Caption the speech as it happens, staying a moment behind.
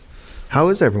How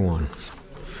is everyone?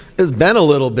 It's been a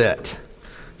little bit.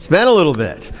 It's been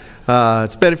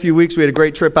a few weeks. We had a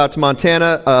great trip out to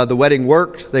Montana. The wedding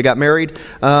worked. They got married.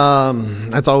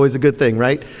 That's always a good thing,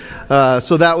 right?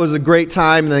 So that was a great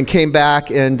time, and then came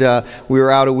back, and we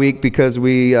were out a week because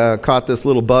we caught this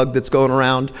little bug that's going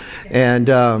around, and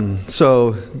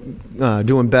so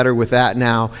doing better with that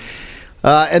now.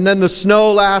 And then the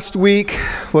snow last week.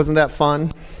 Wasn't that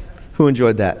fun? Who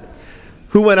enjoyed that?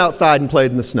 Who went outside and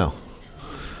played in the snow?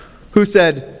 Who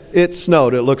said, it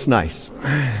snowed, it looks nice?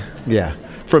 Yeah,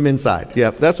 from inside.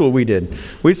 Yep, that's what we did.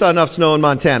 We saw enough snow in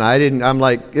Montana. I'm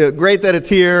like, great that it's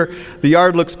here. The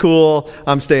yard looks cool.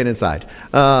 I'm staying inside.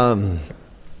 When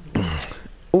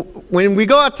we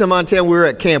go out to Montana, we were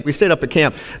at camp. We stayed up at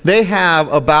camp. They have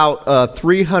about a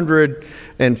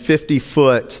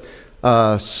 350-foot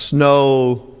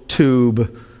snow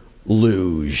tube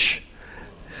luge.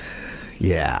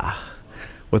 Yeah.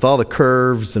 With all the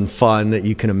curves and fun that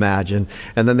you can imagine.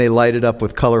 And then they light it up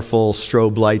with colorful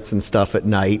strobe lights and stuff at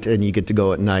night, and you get to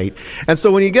go at night. And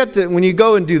so when you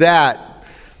go and do that,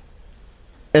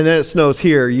 and then it snows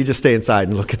here, you just stay inside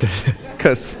and look at the,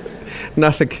 because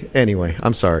nothing, anyway,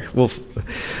 I'm sorry.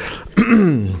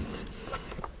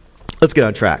 Let's get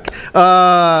on track.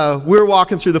 We're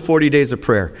walking through the 40 days of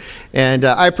prayer. And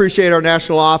I appreciate our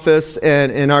national office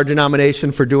and our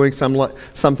denomination for doing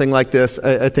something like this.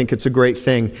 I think it's a great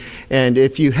thing. And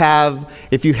if you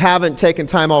haven't taken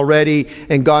time already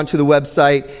and gone to the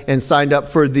website and signed up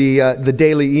for the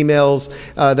daily emails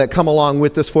that come along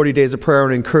with this 40 days of prayer, I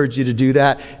would encourage you to do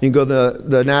that. You can go to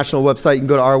the national website, you can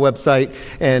go to our website,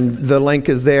 and the link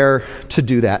is there to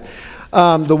do that.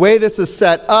 The way this is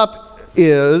set up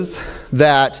is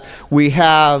that we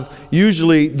have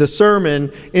usually the sermon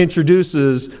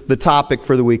introduces the topic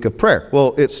for the week of prayer.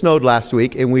 Well, it snowed last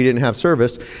week and we didn't have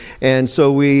service, and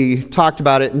so we talked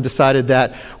about it and decided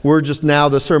that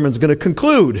the sermon's going to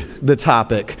conclude the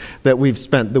topic that we've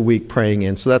spent the week praying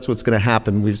in. So that's what's going to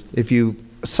happen. If you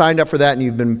signed up for that and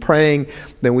you've been praying,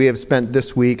 then we have spent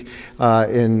this week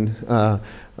in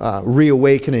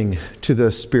reawakening to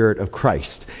the Spirit of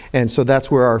Christ. And so that's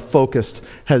where our focus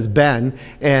has been.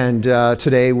 And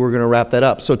today we're going to wrap that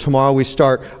up. So tomorrow we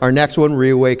start our next one,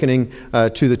 Reawakening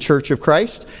to the Church of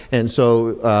Christ. And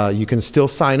so you can still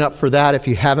sign up for that if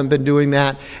you haven't been doing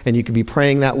that. And you can be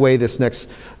praying that way this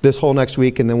whole next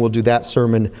week. And then we'll do that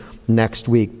sermon next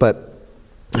week. But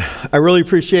I really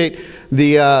appreciate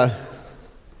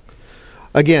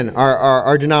Again,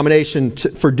 our denomination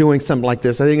for doing something like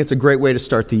this. I think it's a great way to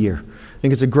start the year. I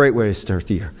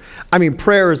mean,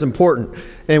 prayer is important,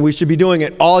 and we should be doing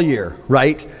it all year,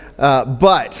 right?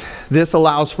 But this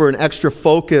allows for an extra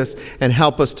focus and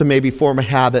help us to maybe form a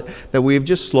habit that we've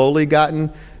just slowly gotten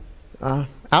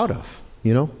out of,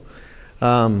 and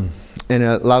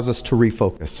it allows us to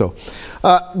refocus. So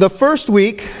the first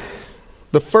week,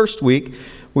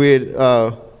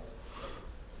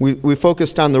 we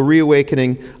focused on the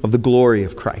reawakening of the glory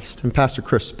of Christ. And Pastor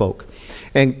Chris spoke.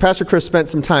 And Pastor Chris spent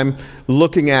some time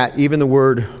looking at even the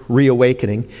word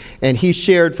reawakening. And he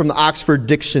shared from the Oxford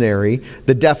Dictionary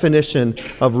the definition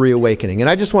of reawakening. And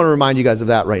I just want to remind you guys of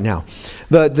that right now.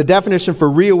 The definition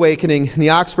for reawakening in the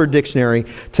Oxford Dictionary: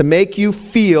 to make you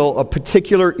feel a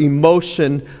particular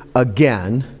emotion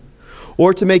again,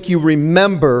 or to make you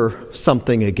remember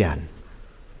something again.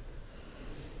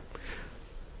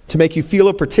 To make you feel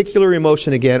a particular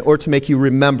emotion again, or to make you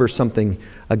remember something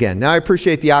again. Now, I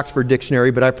appreciate the Oxford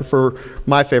Dictionary, but I prefer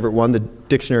my favorite one, the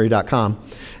dictionary.com.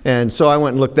 And so I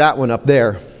went and looked that one up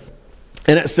there.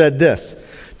 And it said this: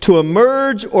 to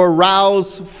emerge or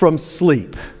rouse from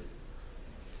sleep.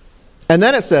 And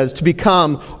then it says to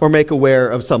become or make aware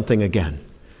of something again.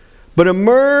 But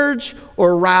emerge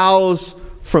or rouse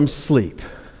from sleep.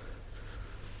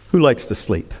 Who likes to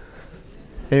sleep?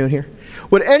 Anyone here?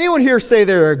 Would anyone here say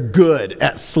they're good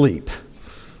at sleep?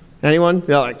 Anyone?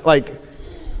 Yeah, like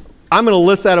I'm going to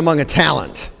list that among a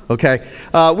talent, okay?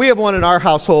 We have one in our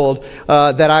household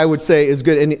that I would say is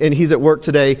good, and he's at work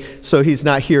today, so he's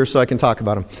not here, so I can talk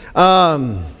about him.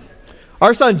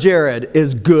 Our son Jared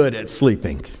is good at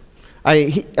sleeping.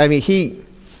 He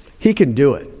can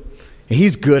do it.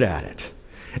 He's good at it.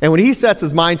 And when he sets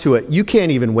his mind to it, you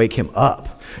can't even wake him up.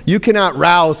 You cannot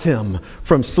rouse him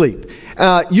from sleep.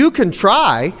 You can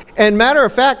try, and matter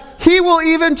of fact, he will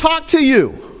even talk to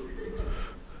you,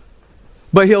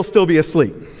 but he'll still be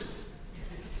asleep.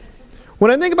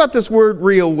 When I think about this word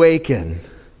reawaken,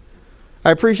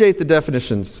 I appreciate the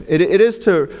definitions. It is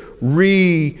to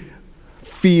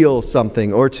feel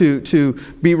something, or to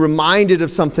be reminded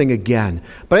of something again.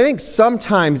 But I think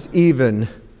sometimes even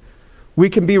we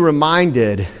can be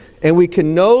reminded and we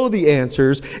can know the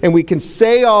answers, and we can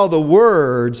say all the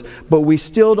words, but we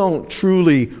still don't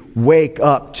truly wake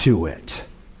up to it.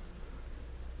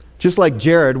 Just like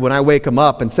Jared, when I wake him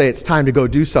up and say it's time to go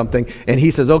do something, and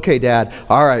he says, okay, Dad,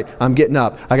 all right, I'm getting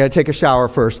up. I got to take a shower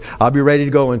first. I'll be ready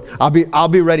to go, and I'll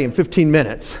be ready in 15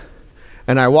 minutes.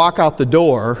 And I walk out the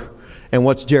door, and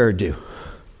what's Jared do?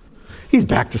 He's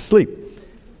back to sleep.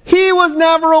 He was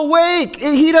never awake.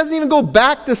 He doesn't even go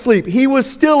back to sleep. He was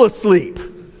still asleep.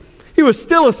 He was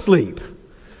still asleep.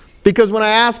 Because when I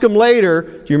ask him later,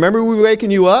 do you remember we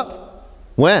waking you up?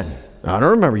 When? I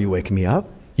don't remember you waking me up.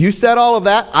 You said all of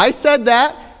that. I said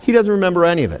that. He doesn't remember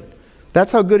any of it.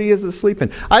 That's how good he is at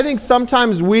sleeping. I think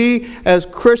sometimes we as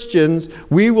Christians,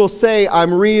 we will say,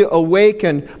 I'm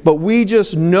reawakened, but we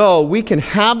just know we can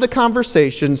have the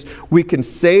conversations, we can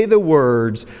say the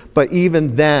words, but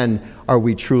even then, are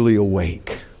we truly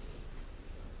awake?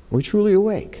 Are we truly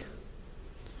awake?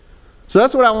 So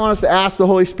that's what I want us to ask the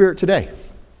Holy Spirit today.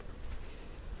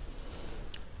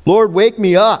 Lord, wake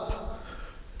me up.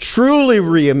 Truly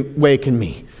reawaken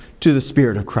me to the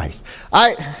Spirit of Christ.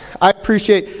 I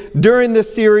appreciate during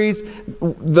this series,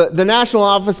 the National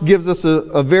Office gives us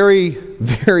a very,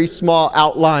 very small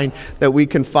outline that we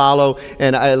can follow,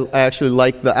 and I actually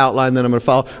like the outline that I'm going to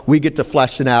follow. We get to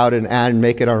flesh it out and add and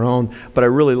make it our own, but I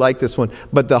really like this one.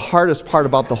 But the hardest part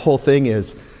about the whole thing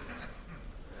is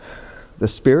the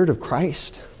Spirit of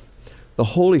Christ, the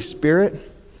Holy Spirit.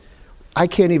 I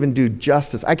can't even do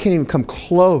justice. I can't even come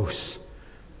close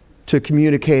to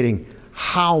communicating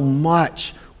how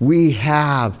much we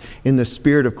have in the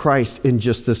Spirit of Christ in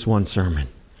just this one sermon.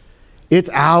 It's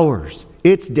hours,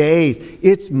 it's days,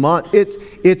 it's months,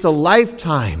 it's a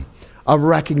lifetime of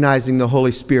recognizing the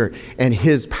Holy Spirit and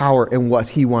His power and what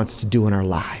He wants to do in our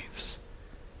lives.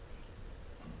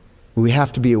 We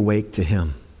have to be awake to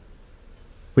Him.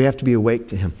 We have to be awake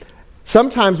to Him.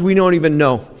 Sometimes we don't even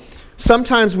know.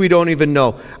 Sometimes we don't even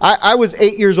know. I was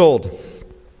 8 years old.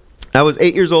 I was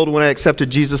 8 years old when I accepted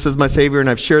Jesus as my Savior, and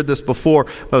I've shared this before.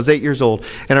 I was 8 years old,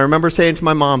 and I remember saying to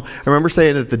my mom,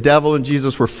 that the devil and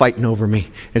Jesus were fighting over me.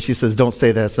 And she says, don't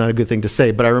say that. It's not a good thing to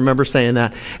say. But I remember saying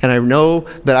that, and I know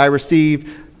that I received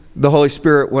the Holy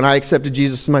Spirit when I accepted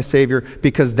Jesus as my Savior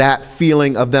because that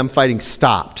feeling of them fighting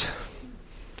stopped.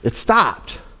 It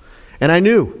stopped. And I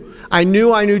knew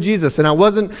Jesus, and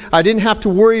I didn't have to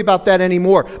worry about that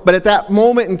anymore. But at that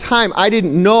moment in time, I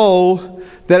didn't know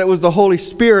that it was the Holy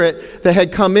Spirit that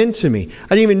had come into me. I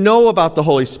didn't even know about the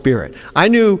Holy Spirit. I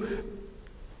knew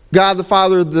God the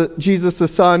Father, Jesus the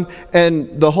Son,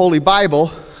 and the Holy Bible.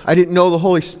 I didn't know the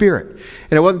Holy Spirit.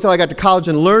 And it wasn't until I got to college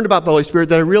and learned about the Holy Spirit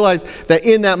that I realized that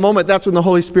in that moment, that's when the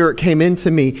Holy Spirit came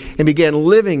into me and began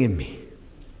living in me.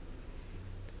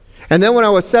 And then when I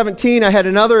was 17, I had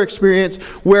another experience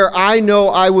where I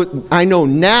know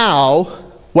now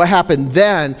what happened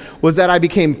then was that I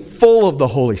became full of the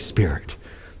Holy Spirit.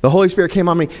 The Holy Spirit came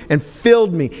on me and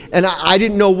filled me. And I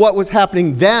didn't know what was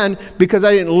happening then because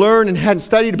I didn't learn and hadn't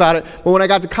studied about it. But when I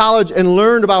got to college and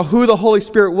learned about who the Holy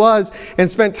Spirit was and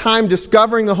spent time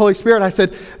discovering the Holy Spirit, I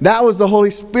said, that was the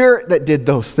Holy Spirit that did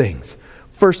those things.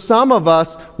 For some of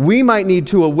us, we might need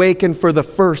to awaken for the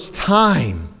first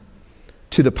time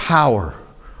to the power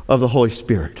of the Holy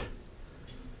Spirit.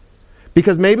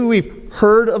 Because maybe we've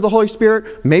heard of the Holy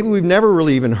Spirit, maybe we've never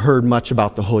really even heard much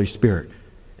about the Holy Spirit.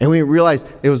 And we realized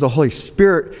it was the Holy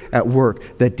Spirit at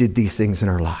work that did these things in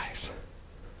our lives.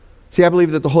 See, I believe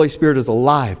that the Holy Spirit is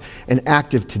alive and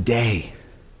active today.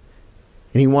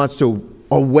 And He wants to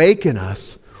awaken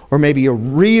us, or maybe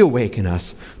reawaken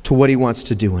us to what He wants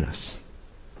to do in us.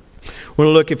 We're going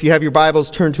to look, if you have your Bibles,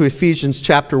 turn to Ephesians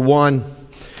chapter 1.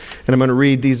 And I'm going to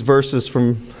read these verses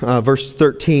from verse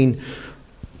 13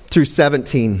 through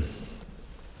 17.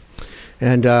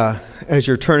 And as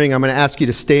you're turning, I'm going to ask you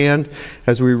to stand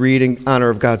as we read in honor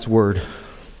of God's Word.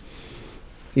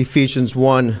 Ephesians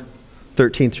 1,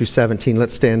 13 through 17.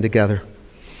 Let's stand together.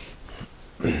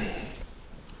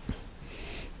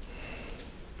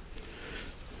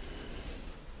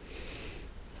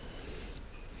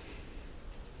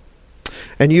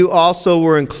 And you also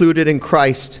were included in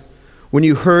Christ when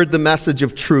you heard the message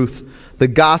of truth, the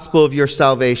gospel of your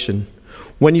salvation.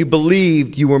 When you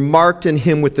believed, you were marked in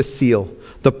Him with the seal,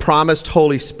 the promised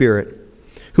Holy Spirit,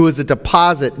 who is a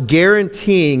deposit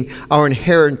guaranteeing our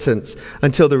inheritance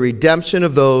until the redemption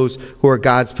of those who are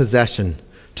God's possession,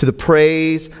 to the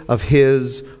praise of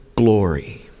His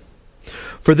glory.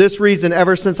 For this reason,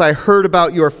 ever since I heard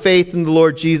about your faith in the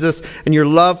Lord Jesus and your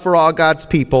love for all God's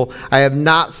people, I have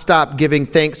not stopped giving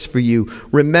thanks for you,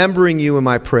 remembering you in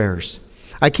my prayers.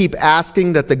 I keep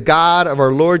asking that the God of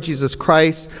our Lord Jesus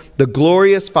Christ, the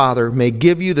glorious Father, may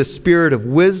give you the spirit of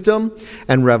wisdom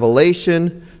and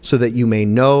revelation so that you may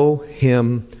know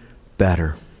him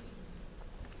better.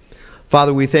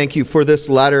 Father, we thank you for this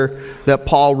letter that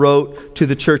Paul wrote to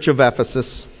the church of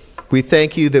Ephesus. We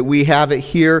thank you that we have it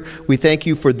here. We thank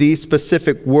you for these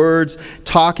specific words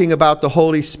talking about the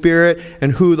Holy Spirit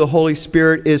and who the Holy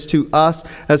Spirit is to us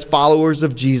as followers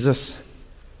of Jesus.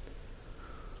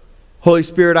 Holy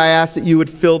Spirit, I ask that you would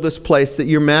fill this place, that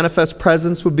your manifest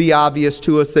presence would be obvious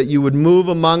to us, that you would move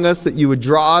among us, that you would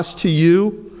draw us to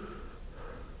you,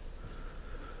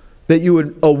 that you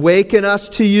would awaken us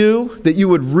to you, that you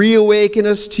would reawaken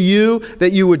us to you,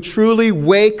 that you would truly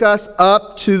wake us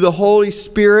up to the Holy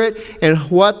Spirit and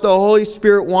what the Holy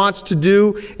Spirit wants to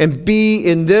do and be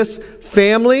in this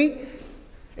family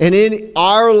and in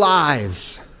our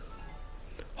lives.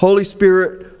 Holy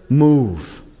Spirit,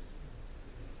 move.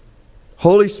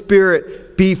 Holy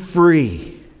Spirit, be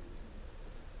free.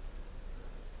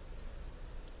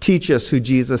 Teach us who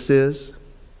Jesus is.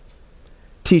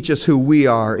 Teach us who we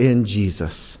are in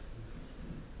Jesus.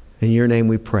 In your name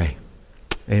we pray.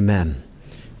 Amen.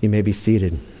 You may be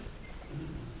seated.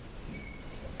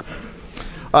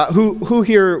 Who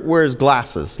here wears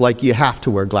glasses? Like you have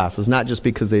to wear glasses, not just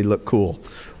because they look cool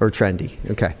or trendy.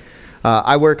 Okay.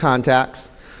 I wear contacts.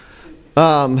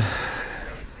 I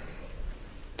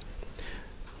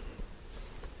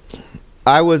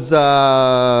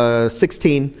was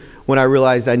 16 when I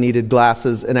realized I needed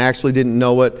glasses, and I actually didn't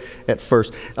know it at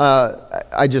first.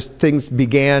 Things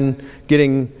began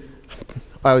getting,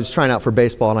 I was trying out for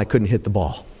baseball and I couldn't hit the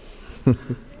ball. I'm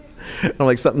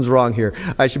like, something's wrong here.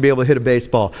 I should be able to hit a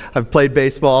baseball. I've played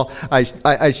baseball.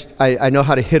 I know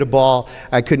how to hit a ball.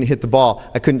 I couldn't hit the ball.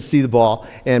 I couldn't see the ball.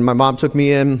 And my mom took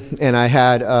me in, and I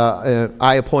had an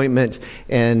eye appointment,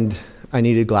 and I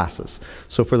needed glasses.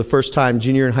 So for the first time,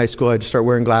 junior in high school, I had to start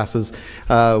wearing glasses.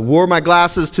 Wore my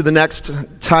glasses to the next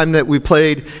time that we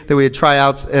played, that we had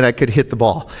tryouts, and I could hit the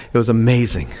ball. It was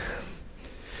amazing.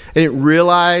 I didn't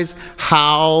realize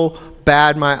how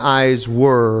bad my eyes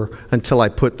were until I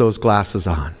put those glasses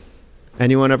on.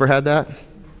 Anyone ever had that?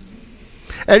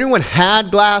 Anyone had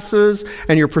glasses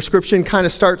and your prescription kind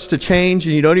of starts to change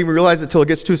and you don't even realize it until it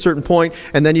gets to a certain point,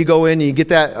 and then you go in and you get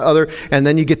that other, and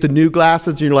then you get the new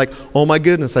glasses and you're like, oh my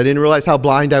goodness, I didn't realize how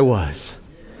blind I was.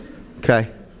 Okay?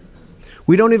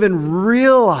 We don't even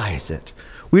realize it.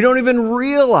 We don't even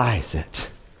realize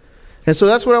it. And so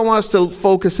that's what I want us to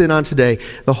focus in on today,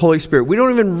 the Holy Spirit. We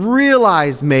don't even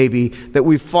realize maybe that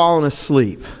we've fallen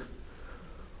asleep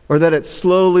or that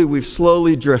we've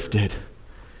slowly drifted.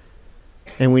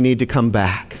 And we need to come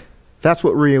back. That's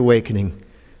what reawakening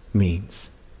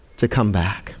means, to come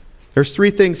back. There's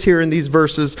three things here in these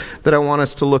verses that I want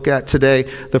us to look at today.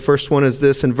 The first one is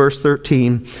this in verse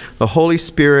 13. The Holy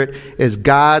Spirit is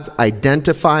God's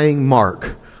identifying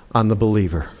mark on the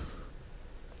believer.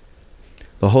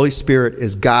 The Holy Spirit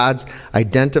is God's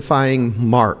identifying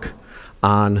mark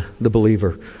on the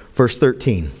believer. Verse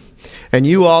 13. And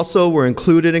you also were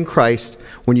included in Christ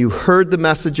when you heard the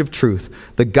message of truth,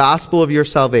 the gospel of your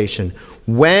salvation.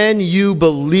 When you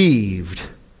believed,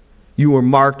 you were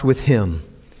marked with him,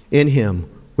 in him,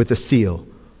 with a seal,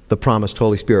 the promised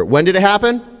Holy Spirit. When did it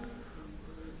happen?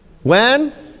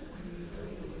 When?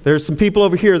 There's some people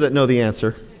over here that know the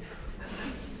answer.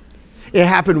 It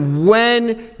happened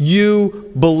when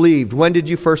you believed. When did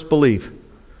you first believe?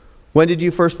 When did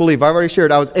you first believe? I've already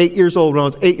shared. I was 8 years old. When I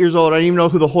was 8 years old, I didn't even know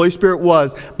who the Holy Spirit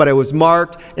was, but I was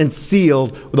marked and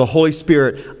sealed with the Holy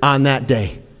Spirit on that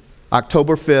day,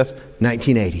 October 5th,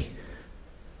 1980.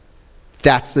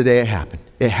 That's the day it happened.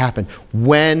 It happened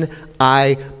when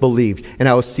I believed, and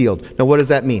I was sealed. Now, what does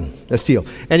that mean, a seal?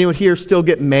 Anyone here still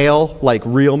get mail, like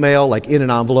real mail, like in an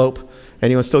envelope?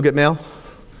 Anyone still get mail?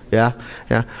 Yeah.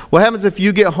 What happens if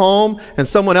you get home and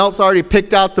someone else already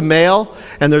picked out the mail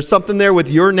and there's something there with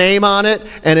your name on it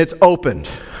and it's opened?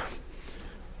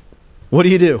 What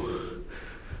do?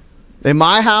 In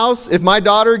my house, if my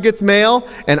daughter gets mail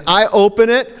and I open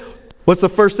it, what's the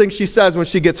first thing she says when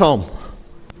she gets home?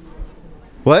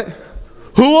 What?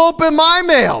 Who opened my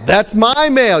mail? That's my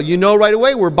mail. You know right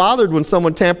away we're bothered when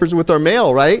someone tampers with our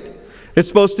mail, right? It's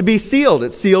supposed to be sealed.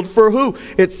 It's sealed for who?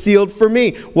 It's sealed for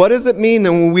me. What does it mean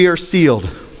then when we are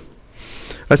sealed?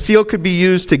 A seal could be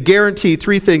used to guarantee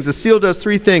three things. A seal does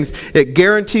three things. It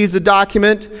guarantees a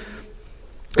document,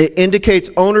 it indicates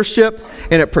ownership,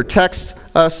 and it protects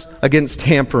us against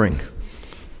tampering.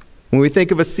 When we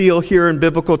think of a seal here in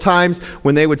biblical times,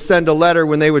 when they would send a letter,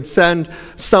 when they would send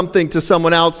something to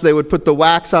someone else, they would put the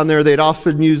wax on there. They'd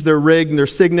often use their ring and their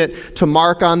signet to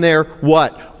mark on there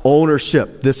what?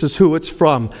 Ownership. This is who it's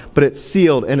from, but it's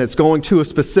sealed and it's going to a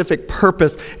specific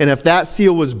purpose. And if that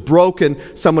seal was broken,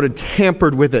 someone had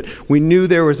tampered with it. We knew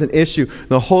there was an issue.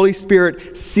 The Holy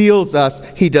Spirit seals us.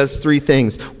 He does three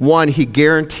things. One, He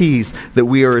guarantees that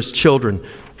we are His children.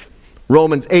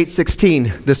 Romans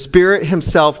 8:16, the Spirit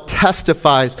Himself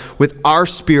testifies with our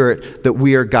spirit that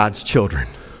we are God's children.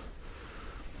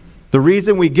 The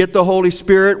reason we get the Holy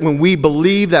Spirit, when we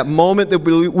believe, that moment that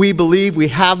we believe we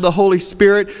have the Holy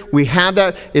Spirit, we have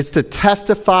that, is to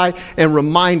testify and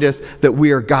remind us that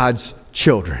we are God's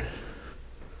children.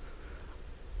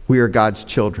 We are God's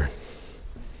children.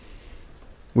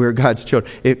 We are God's children.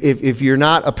 If you're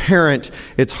not a parent,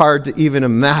 it's hard to even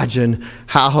imagine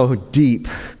how deep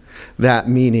that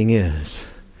meaning is.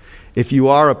 If you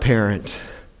are a parent,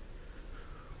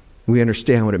 we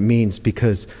understand what it means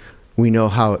because we know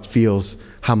how it feels,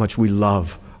 how much we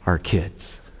love our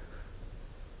kids.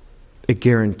 It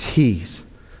guarantees,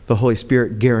 the Holy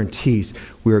Spirit guarantees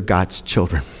we are God's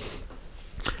children.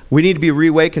 We need to be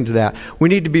reawakened to that. We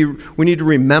need to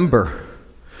remember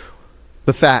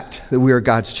the fact that we are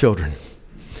God's children.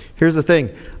 Here's the thing.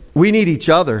 We need each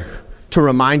other to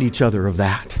remind each other of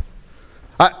that.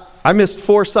 I missed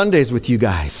 4 Sundays with you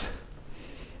guys.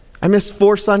 I missed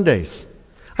 4 Sundays.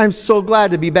 I'm so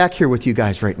glad to be back here with you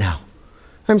guys right now.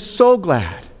 I'm so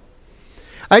glad.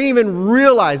 I didn't even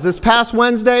realize this past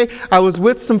Wednesday, I was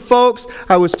with some folks.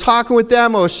 I was talking with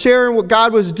them. I was sharing what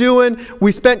God was doing.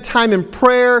 We spent time in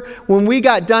prayer. When we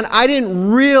got done, I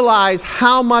didn't realize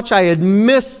how much I had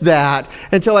missed that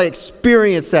until I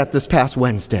experienced that this past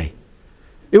Wednesday.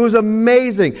 It was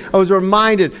amazing. I was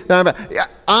reminded that I'm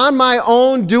on my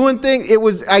own doing things.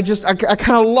 I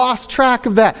kind of lost track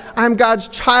of that. I'm God's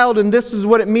child, and this is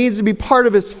what it means to be part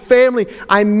of His family.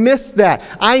 I missed that.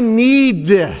 I need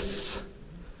this.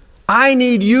 I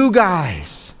need you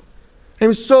guys.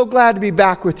 I'm so glad to be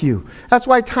back with you. That's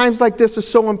why times like this are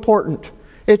so important.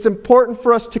 It's important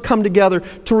for us to come together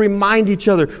to remind each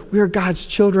other we are God's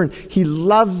children. He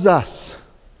loves us.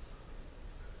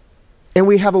 And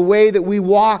we have a way that we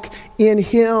walk in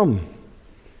Him.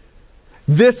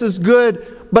 This is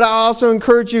good, but I also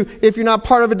encourage you, if you're not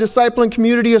part of a discipling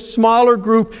community, a smaller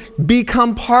group,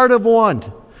 become part of one.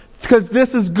 Because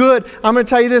this is good. I'm going to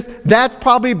tell you this, that's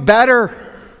probably better.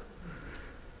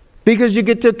 Because you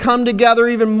get to come together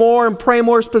even more and pray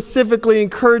more specifically,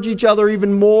 encourage each other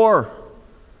even more.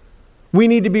 We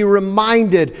need to be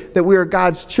reminded that we are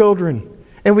God's children,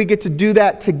 and we get to do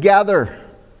that together.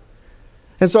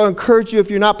 And so I encourage you, if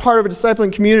you're not part of a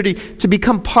discipling community, to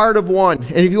become part of one.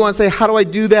 And if you want to say, how do I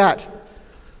do that?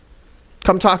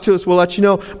 Come talk to us. We'll let you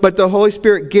know. But the Holy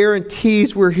Spirit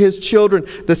guarantees we're His children.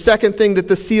 The second thing that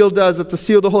the seal of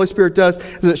the Holy Spirit does,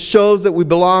 is it shows that we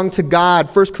belong to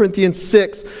God. 1 Corinthians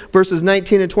 6, verses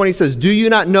 19 and 20 says, do you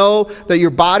not know that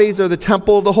your bodies are the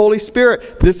temple of the Holy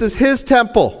Spirit? This is His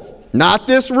temple. Not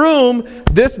this room,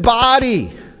 this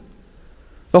body.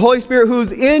 The Holy Spirit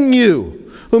who's in you,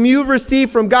 whom you've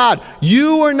received from God.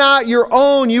 You are not your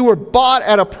own. You were bought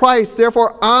at a price.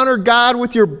 Therefore, honor God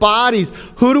with your bodies.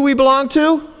 Who do we belong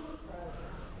to?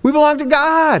 We belong to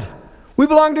God. We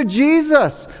belong to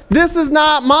Jesus. This is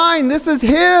not mine. This is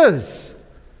His.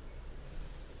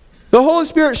 The Holy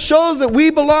Spirit shows that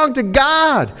we belong to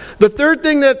God. The third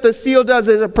thing that the seal does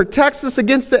is it protects us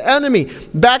against the enemy.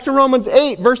 Back to Romans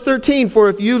 8, verse 13. For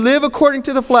if you live according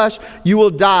to the flesh, you will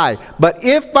die. But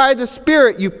if by the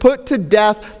Spirit you put to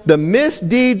death the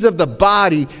misdeeds of the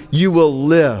body, you will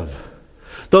live.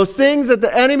 Those things that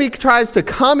the enemy tries to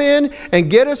come in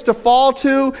and get us to fall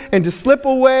to and to slip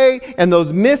away, and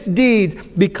those misdeeds,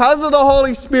 because of the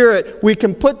Holy Spirit, we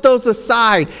can put those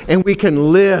aside and we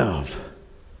can live.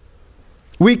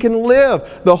 We can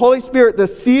live. The Holy Spirit, the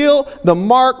seal, the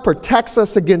mark, protects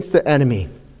us against the enemy.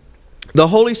 The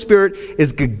Holy Spirit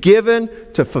is given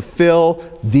to fulfill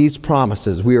these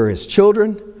promises. We are His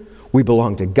children. We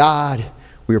belong to God.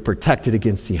 We are protected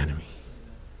against the enemy.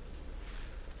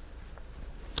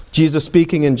 Jesus,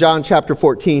 speaking in John chapter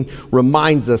 14,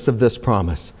 reminds us of this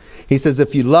promise. He says,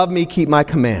 if you love me, keep my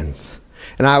commands.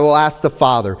 And I will ask the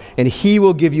Father, and He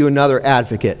will give you another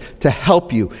advocate to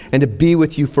help you and to be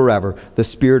with you forever, the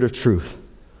Spirit of truth.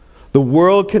 The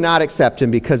world cannot accept Him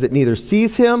because it neither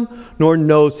sees Him nor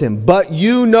knows Him. But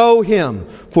you know Him,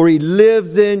 for He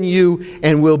lives in you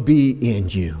and will be in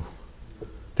you.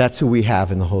 That's who we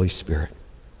have in the Holy Spirit.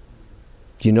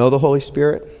 Do you know the Holy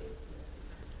Spirit?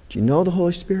 Do you know the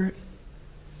Holy Spirit?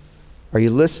 Are you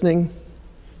listening?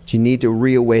 Do you need to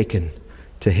reawaken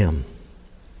to Him?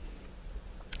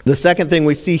 The second thing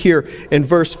we see here in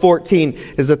verse 14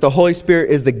 is that the Holy Spirit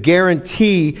is the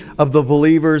guarantee of the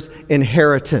believer's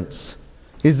inheritance.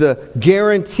 He's the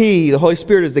guarantee, the Holy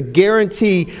Spirit is the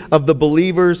guarantee of the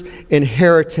believer's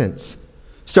inheritance.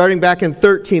 Starting back in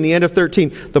 13, the end of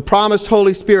 13, the promised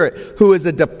Holy Spirit, who is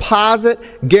a deposit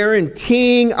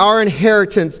guaranteeing our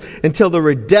inheritance until the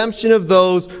redemption of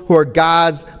those who are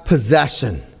God's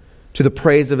possession, to the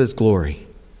praise of His glory.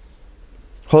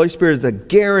 Holy Spirit is the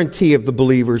guarantee of the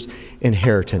believer's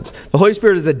inheritance. The Holy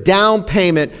Spirit is a down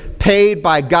payment paid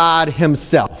by God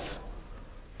Himself.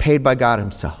 Paid by God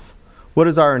Himself. What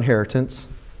is our inheritance?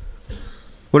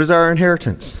 What is our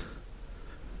inheritance?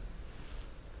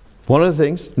 One of the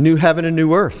things, new heaven and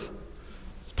new earth.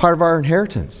 It's part of our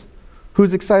inheritance.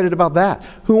 Who's excited about that?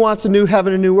 Who wants a new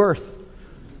heaven and new earth?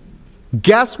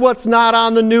 Guess what's not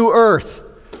on the new earth?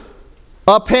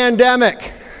 A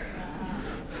pandemic.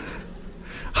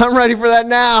 I'm ready for that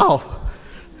now.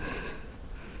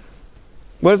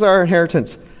 What is our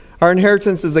inheritance? Our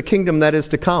inheritance is the kingdom that is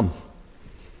to come.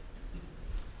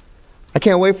 I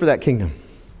can't wait for that kingdom.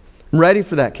 I'm ready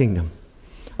for that kingdom.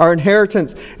 Our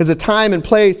inheritance is a time and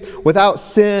place without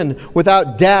sin,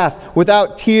 without death,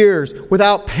 without tears,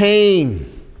 without pain.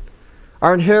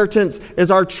 Our inheritance is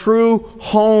our true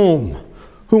home.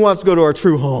 Who wants to go to our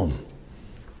true home?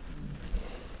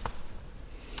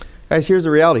 Guys, here's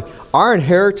the reality. Our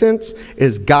inheritance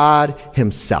is God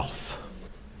Himself.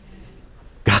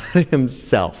 God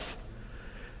Himself.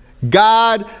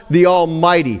 God the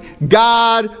Almighty.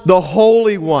 God the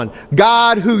Holy One.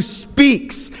 God who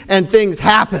speaks and things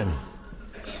happen.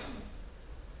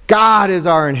 God is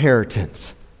our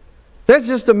inheritance. That's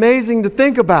just amazing to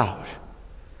think about.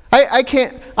 I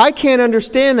can't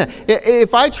understand that.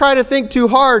 If I try to think too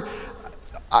hard,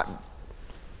 I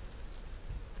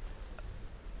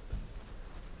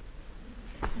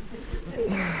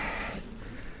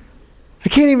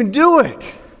can't even do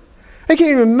it. I can't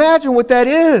even imagine what that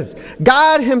is.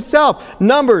 God Himself.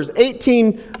 Numbers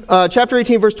 18, chapter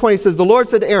 18, verse 20 says, the Lord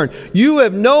said to Aaron, you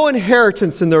have no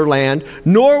inheritance in their land,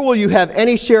 nor will you have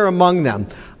any share among them.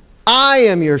 I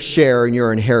am your share and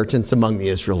your inheritance among the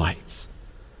Israelites.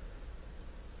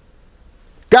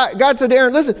 God said to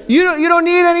Aaron, listen, you don't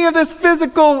need any of this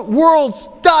physical world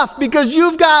stuff because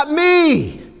you've got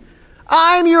me.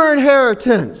 I'm your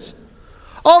inheritance.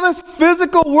 All this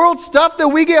physical world stuff that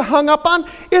we get hung up on,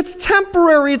 it's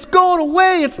temporary. It's going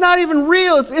away. It's not even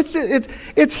real.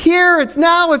 It's here. It's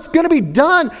now. It's going to be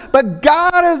done. But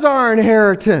God is our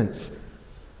inheritance.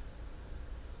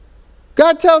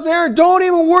 God tells Aaron, don't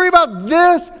even worry about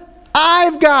this.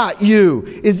 I've got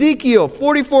you. Ezekiel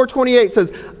 44:28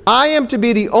 says, I am to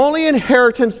be the only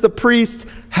inheritance the priests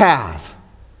have.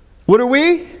 What are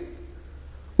we?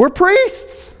 We're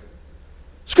priests.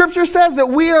 Scripture says that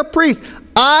we are priests.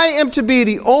 I am to be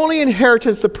the only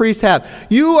inheritance the priests have.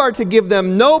 You are to give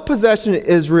them no possession in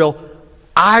Israel.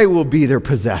 I will be their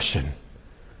possession.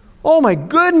 Oh my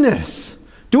goodness.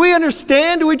 Do we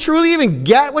understand? Do we truly even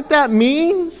get what that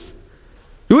means?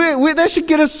 That should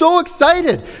get us so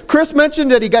excited. Chris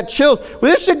mentioned that he got chills.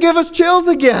 Well, this should give us chills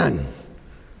again.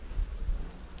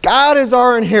 God is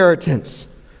our inheritance.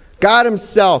 God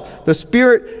Himself, the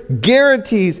Spirit,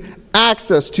 guarantees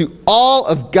access to all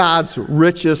of God's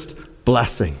richest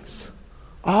blessings.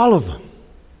 All of them.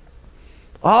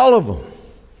 All of them.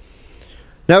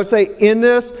 Now I would say in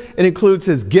this, it includes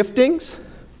His giftings.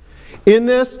 In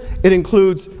this, it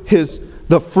includes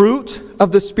the fruit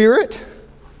of the Spirit.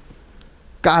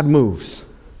 God moves.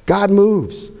 God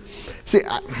moves. See,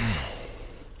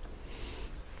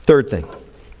 third thing.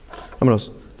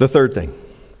 The third thing.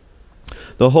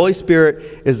 The Holy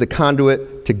Spirit is the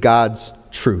conduit to God's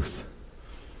truth.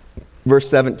 Verse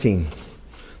 17.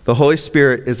 The Holy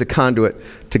Spirit is the conduit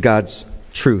to God's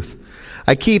truth.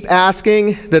 I keep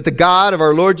asking that the God of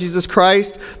our Lord Jesus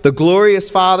Christ, the glorious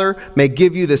Father, may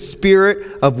give you the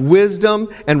spirit of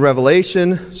wisdom and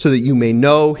revelation so that you may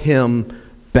know Him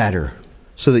better.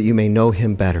 So that you may know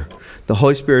Him better. The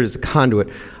Holy Spirit is the conduit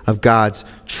of God's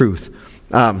truth.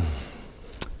 John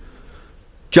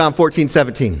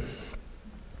 14:17.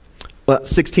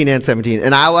 16 and 17.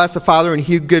 And I will ask the Father, and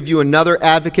He will give you another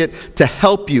advocate to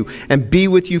help you and be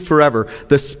with you forever,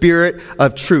 the Spirit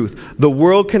of truth. The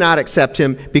world cannot accept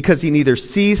Him because he neither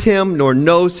sees Him nor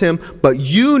knows Him, but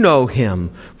you know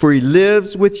Him, for He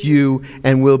lives with you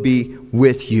and will be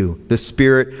with you, the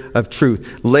Spirit of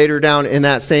truth. Later down in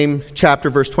that same chapter,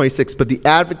 verse 26, but the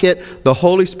advocate, the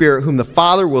Holy Spirit, whom the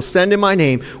Father will send in my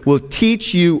name, will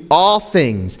teach you all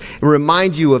things and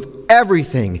remind you of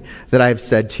everything that I have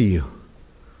said to you.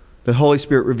 The Holy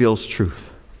Spirit reveals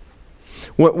truth.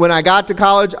 When I got to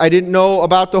college, I didn't know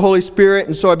about the Holy Spirit,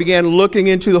 and so I began looking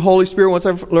into the Holy Spirit. Once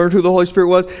I learned who the Holy Spirit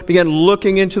was, began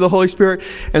looking into the Holy Spirit,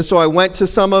 and so I went to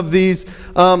some of these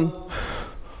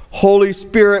Holy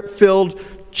Spirit-filled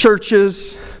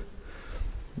churches,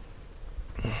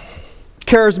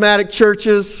 charismatic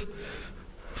churches,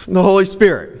 the Holy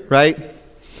Spirit, right?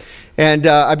 And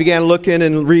I began looking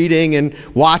and reading and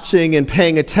watching and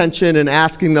paying attention and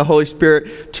asking the Holy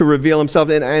Spirit to reveal himself.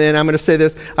 And I'm going to say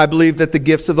this, I believe that the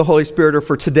gifts of the Holy Spirit are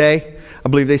for today. I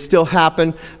believe they still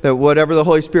happen, that whatever the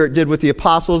Holy Spirit did with the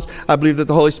apostles, I believe that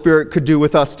the Holy Spirit could do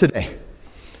with us today.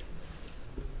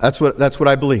 That's what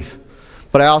I believe.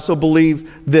 But I also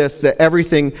believe this, that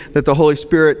everything that the Holy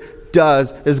Spirit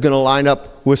does is going to line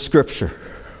up with Scripture.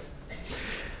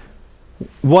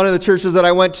 One of the churches that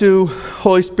I went to,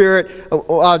 Holy Spirit,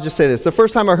 I'll just say this. The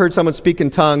first time I heard someone speak in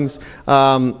tongues,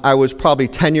 I was probably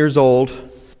 10 years old.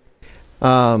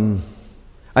 I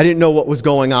didn't know what was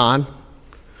going on.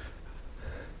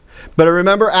 But I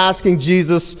remember asking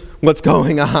Jesus what's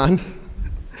going on.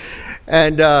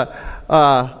 And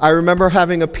I remember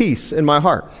having a peace in my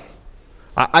heart.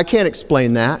 I can't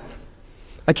explain that.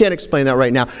 I can't explain that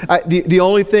right now. The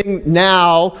only thing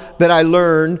now that I've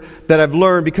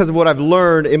learned because of what I've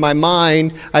learned in my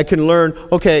mind, I can learn,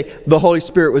 okay, the Holy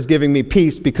Spirit was giving me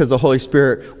peace because the Holy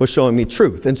Spirit was showing me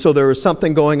truth. And so there was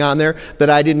something going on there that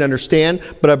I didn't understand,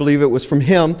 but I believe it was from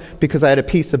Him because I had a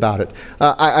peace about it.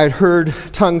 I'd heard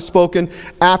tongues spoken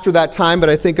after that time, but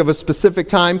I think of a specific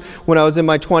time when I was in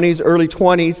my 20s, early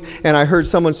 20s, and I heard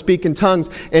someone speak in tongues.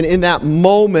 And in that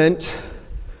moment,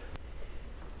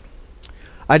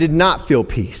 I did not feel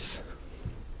peace.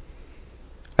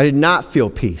 I did not feel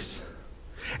peace.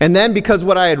 And then because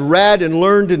what I had read and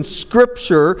learned in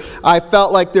Scripture, I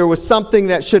felt like there was something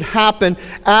that should happen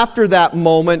after that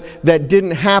moment that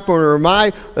didn't happen, or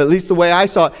at least the way I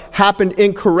saw it, happened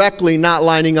incorrectly, not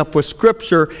lining up with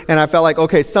Scripture. And I felt like,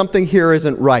 okay, something here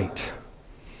isn't right.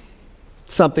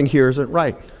 Something here isn't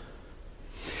right.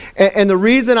 And the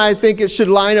reason I think it should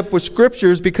line up with Scripture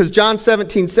is because John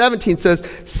 17:17 says,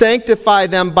 sanctify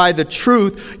them by the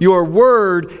truth. Your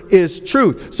word is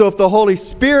truth. So if the Holy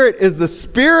Spirit is the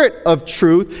Spirit of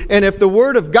truth, and if the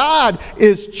Word of God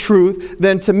is truth,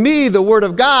 then to me, the Word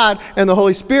of God and the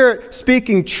Holy Spirit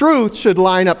speaking truth should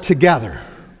line up together.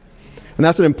 And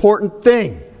that's an important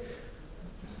thing.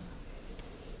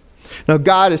 Now,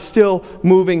 God is still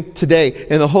moving today,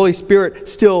 and the Holy Spirit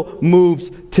still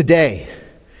moves today.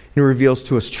 And reveals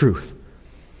to us truth.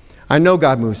 I know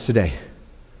God moves today.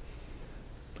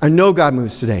 I know God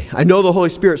moves today. I know the Holy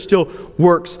Spirit still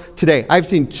works today. I've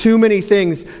seen too many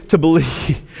things to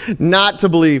believe, not to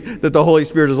believe that the Holy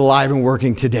Spirit is alive and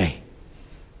working today.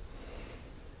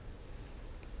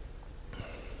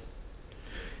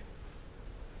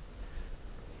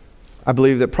 I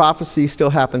believe that prophecy still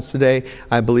happens today.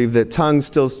 I believe that tongues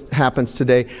still happens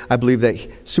today. I believe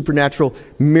that supernatural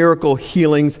miracle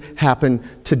healings happen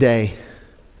today.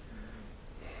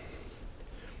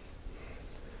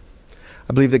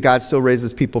 I believe that God still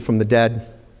raises people from the dead.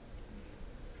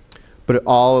 But it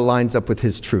all lines up with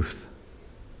His truth.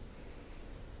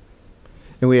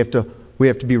 And we have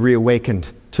to be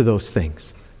reawakened to those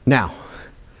things. Now,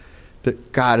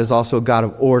 that God is also a God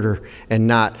of order and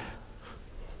not,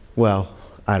 well,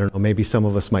 I don't know, maybe some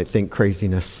of us might think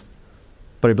craziness,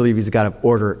 but I believe He's a God of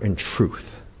order and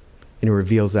truth, and He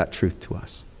reveals that truth to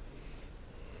us.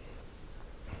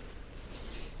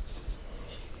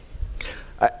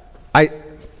 I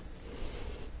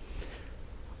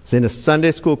was in a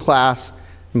Sunday school class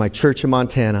in my church in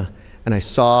Montana, and I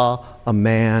saw a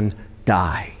man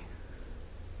die.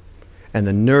 And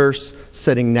the nurse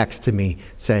sitting next to me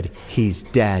said, he's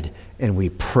dead, and we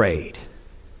prayed.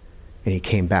 And he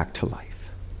came back to life.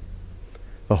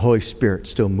 The Holy Spirit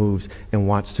still moves and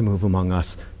wants to move among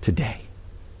us today.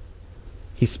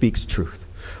 He speaks truth.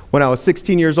 When I was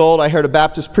 16 years old, I heard a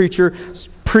Baptist preacher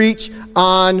preach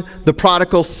on the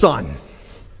prodigal son.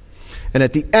 And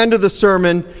at the end of the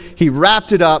sermon, he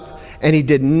wrapped it up and he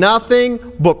did nothing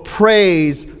but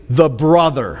praise the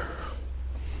brother.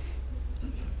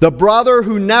 The brother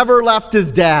who never left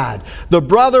his dad. The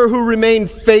brother who remained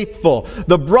faithful.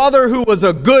 The brother who was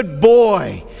a good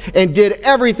boy and did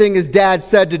everything his dad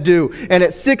said to do. And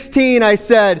at 16, I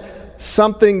said,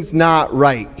 something's not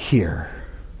right here.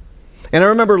 And I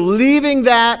remember leaving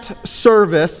that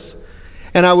service,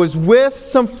 and I was with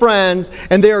some friends,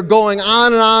 and they were going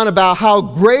on and on about how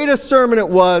great a sermon it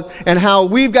was and how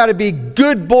we've got to be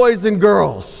good boys and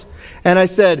girls. And I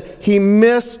said, he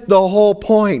missed the whole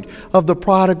point of the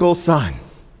prodigal son.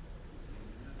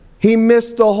 He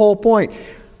missed the whole point.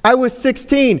 I was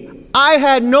 16. I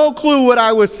had no clue what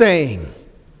I was saying.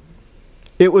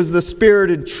 It was the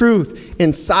spirited truth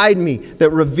inside me that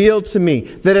revealed to me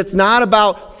that it's not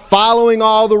about following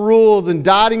all the rules and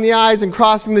dotting the I's and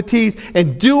crossing the T's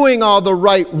and doing all the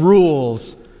right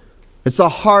rules. It's the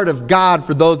heart of God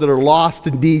for those that are lost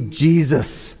and need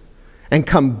Jesus and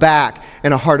come back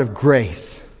in a heart of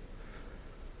grace.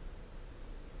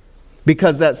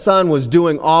 Because that son was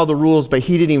doing all the rules, but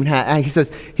he didn't even have, he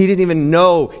says, he didn't even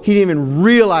know, he didn't even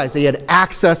realize that he had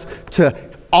access to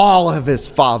all of his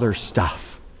father's stuff.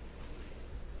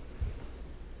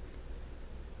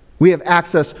 We have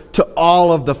access to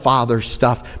all of the Father's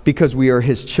stuff because we are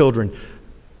his children.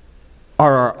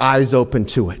 Are our eyes open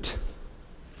to it?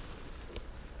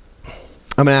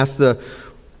 I'm going to ask the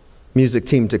music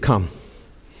team to come.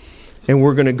 And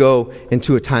we're going to go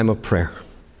into a time of prayer.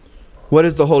 What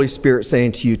is the Holy Spirit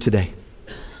saying to you today?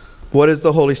 What is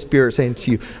the Holy Spirit saying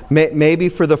to you? Maybe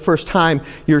for the first time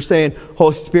you're saying,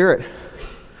 Holy Spirit,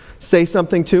 say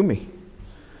something to me.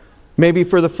 Maybe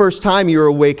for the first time you're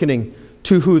awakening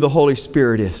to who the Holy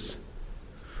Spirit is.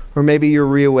 Or maybe you're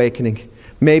reawakening.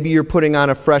 Maybe you're putting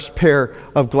on a fresh pair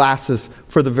of glasses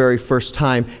for the very first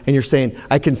time and you're saying,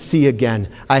 I can see again.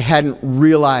 I hadn't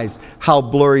realized how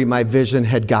blurry my vision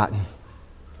had gotten.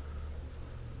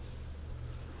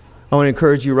 I want to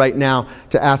encourage you right now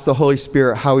to ask the Holy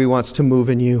Spirit how he wants to move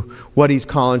in you, what he's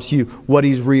calling to you, what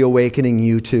he's reawakening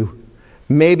you to.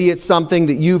 Maybe it's something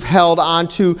that you've held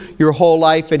onto your whole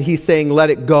life and he's saying, let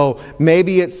it go.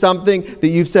 Maybe it's something that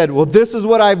you've said, well, this is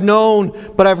what I've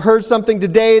known, but I've heard something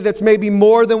today that's maybe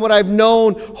more than what I've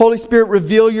known. Holy Spirit,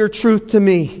 reveal your truth to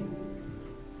me.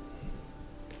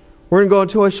 We're going to go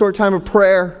into a short time of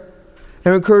prayer.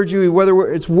 And I encourage you,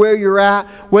 whether it's where you're at,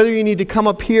 whether you need to come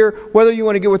up here, whether you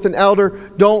want to get with an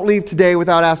elder, don't leave today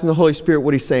without asking the Holy Spirit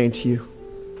what he's saying to you.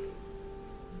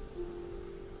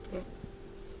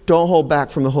 Don't hold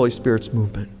back from the Holy Spirit's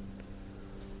movement.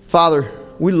 Father,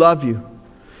 we love you.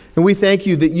 And we thank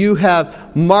you that you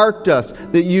have marked us,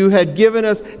 that you had given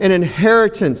us an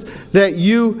inheritance, that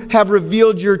you have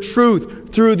revealed your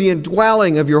truth through the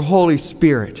indwelling of your Holy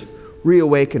Spirit.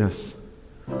 Reawaken us.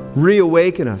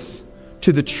 Reawaken us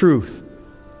to the truth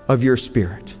of your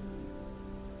Spirit.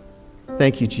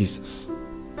 Thank you, Jesus.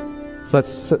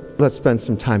 Let's spend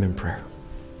some time in prayer.